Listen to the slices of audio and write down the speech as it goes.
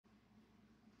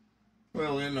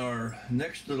Well, in our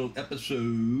next little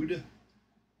episode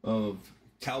of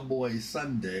Cowboy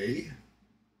Sunday,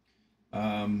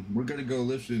 we're going to go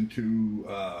listen to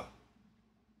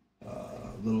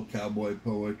little cowboy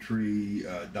poetry.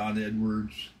 Don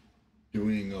Edwards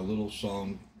doing a little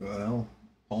song,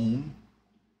 poem,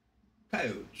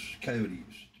 Coyotes.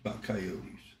 It's about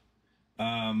coyotes.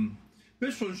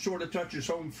 This one sort of touches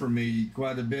home for me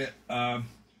quite a bit. Kind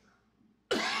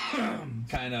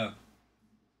of.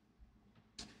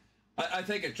 I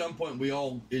think at some point we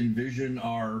all envision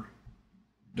our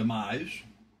demise,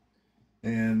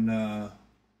 and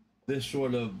this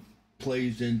sort of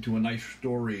plays into a nice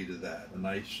story to that. A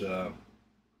nice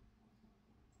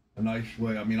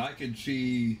way. I mean, I could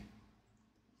see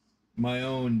my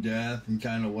own death and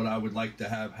kind of what I would like to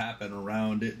have happen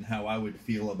around it and how I would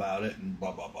feel about it and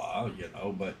blah blah blah.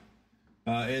 But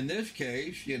in this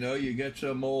case, you get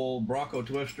some old Bronco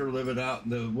twister living out in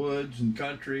the woods and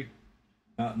country,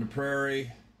 out in the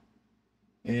prairie,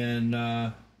 and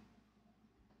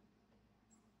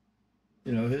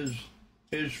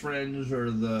his friends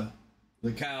are the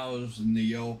cows and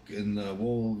the elk and the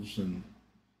wolves and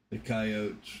the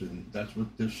coyotes, and that's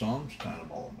what this song's kind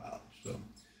of all about. So,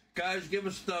 guys, give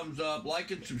us a thumbs up,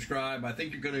 like and subscribe. I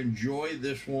think you're going to enjoy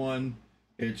this one.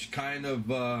 It's kind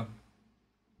of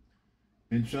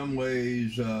in some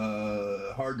ways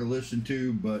hard to listen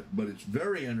to, but it's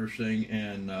very interesting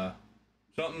and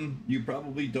something you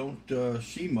probably don't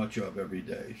see much of every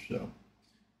day. So,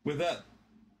 with that,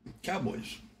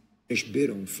 Cowboys. Bid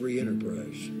on free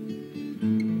enterprise.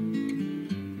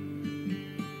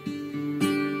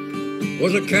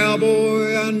 Was a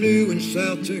cowboy I knew in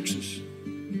South Texas.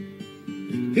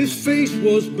 His face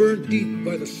was burnt deep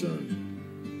by the sun.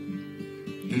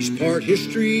 He's part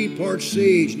history, part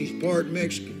sage, and he's part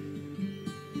Mexican.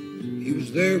 He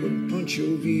was there when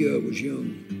Pancho Villa was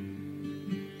young.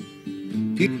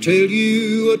 He'd tell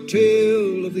you a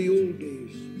tale of the old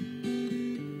days,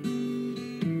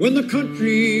 when the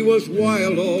country was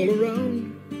wild all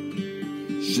around.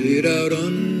 Sit out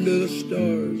under the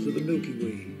stars of the Milky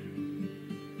Way,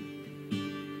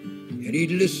 and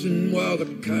he'd listen while the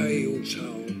coyotes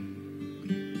howl.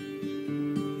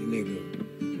 And they go,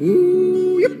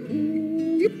 ooh, yip,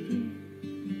 ooh, yip,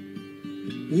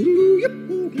 ooh, yip,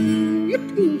 ooh, yip,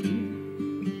 ooh,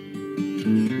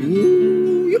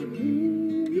 ooh, yip,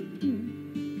 ooh, yip, ooh, yip, ooh,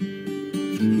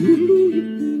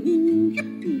 yip,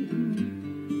 ooh.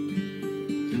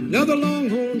 Now the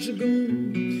Longhorns are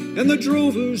gone, and the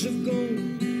Drovers have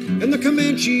gone, and the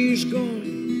Comanches gone,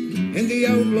 and the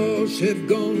Outlaws have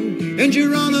gone, and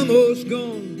Geronimo's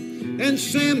gone, and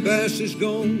Sam Bass is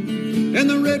gone, and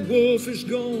the Red Wolf is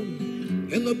gone,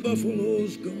 and the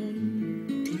Buffalo's gone.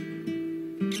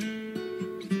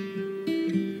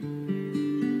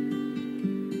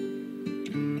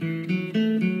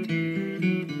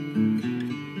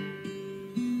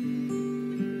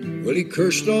 Well, he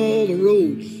cursed all the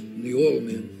roads and the oil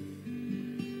men.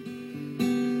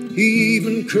 He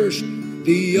even cursed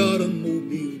the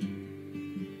automobile.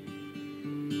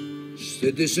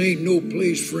 Said this ain't no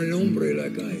place for an hombre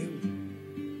like I am,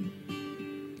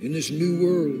 in this new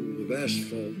world of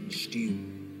asphalt and steel.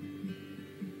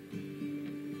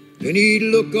 Then he'd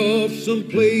look off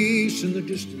someplace in the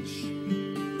distance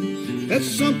at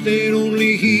something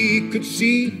only he could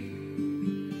see,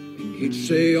 and he'd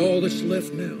say, all that's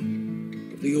left now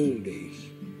of the old days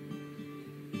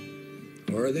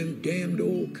are them damned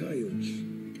old coyotes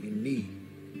and me.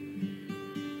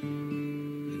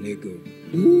 And they go,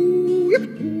 ooh, yip,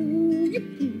 ooh, yip,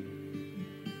 ooh.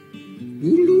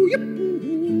 Ooh, yip,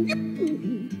 ooh, yip,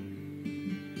 ooh.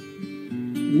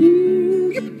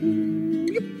 Ooh, yip, ooh,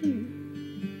 yip, ooh.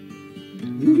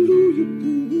 Ooh, yip,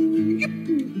 ooh, yip,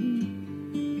 ooh.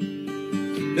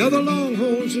 Now the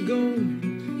Longhorns are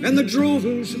gone, and the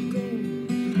Drovers are gone,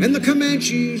 and the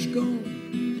Comanche is gone,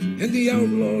 and the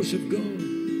Outlaws have gone.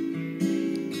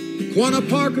 Quanah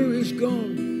Parker is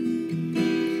gone,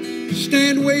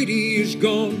 Stan Wadey is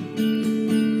gone,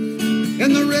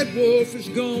 and the Red Wolf is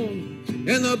gone,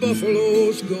 and the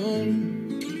Buffalo's gone.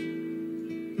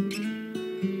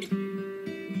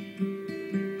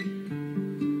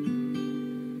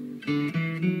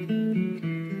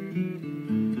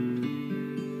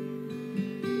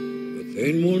 But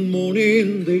then one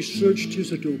morning they searched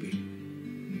his adobe.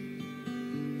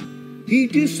 He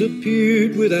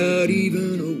disappeared without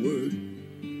even a word.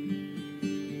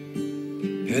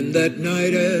 And that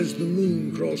night as the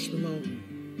moon crossed the mountain,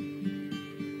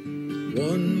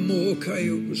 one more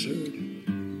coyote was heard.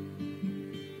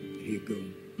 He'd go,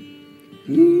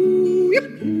 ooh,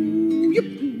 yip, ooh, yip,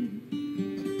 ooh.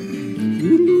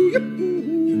 Ooh, yip,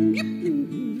 ooh, yip, ooh.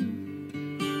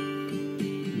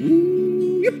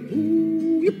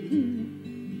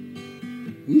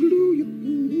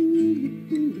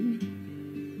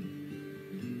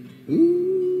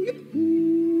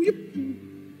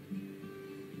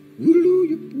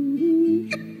 There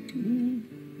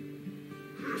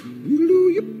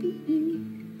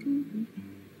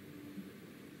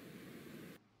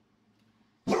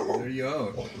you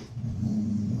go.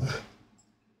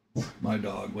 My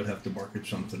dog would have to bark at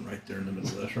something right there in the middle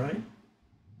of this, right?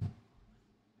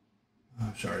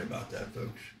 Oh, sorry about that,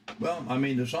 folks. Well, I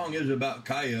mean, the song is about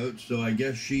coyotes, so I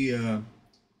guess she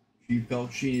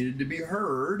felt she needed to be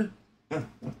heard.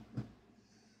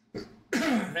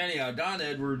 Anyhow, Don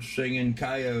Edwards singing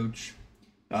Coyotes.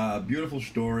 Beautiful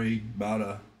story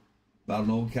about an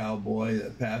old cowboy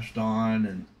that passed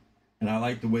on, and I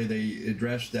like the way they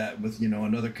addressed that with,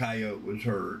 another coyote was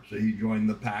heard, so he joined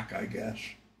the pack, I guess.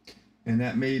 And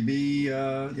that may be,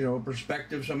 a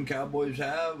perspective some cowboys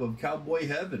have of cowboy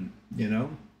heaven,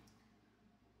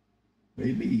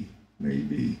 Maybe.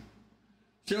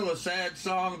 Still a sad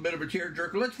song, a bit of a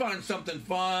tearjerker. Let's find something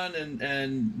fun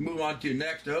and move on to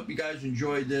next. I hope you guys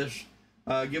enjoyed this.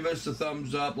 Give us a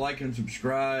thumbs up, like, and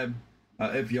subscribe.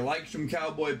 If you like some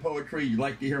cowboy poetry, you'd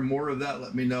like to hear more of that,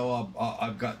 let me know.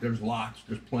 There's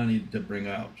plenty to bring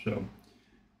out. So,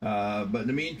 but in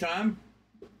the meantime,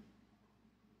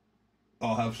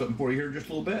 I'll have something for you here in just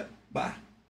a little bit. Bye.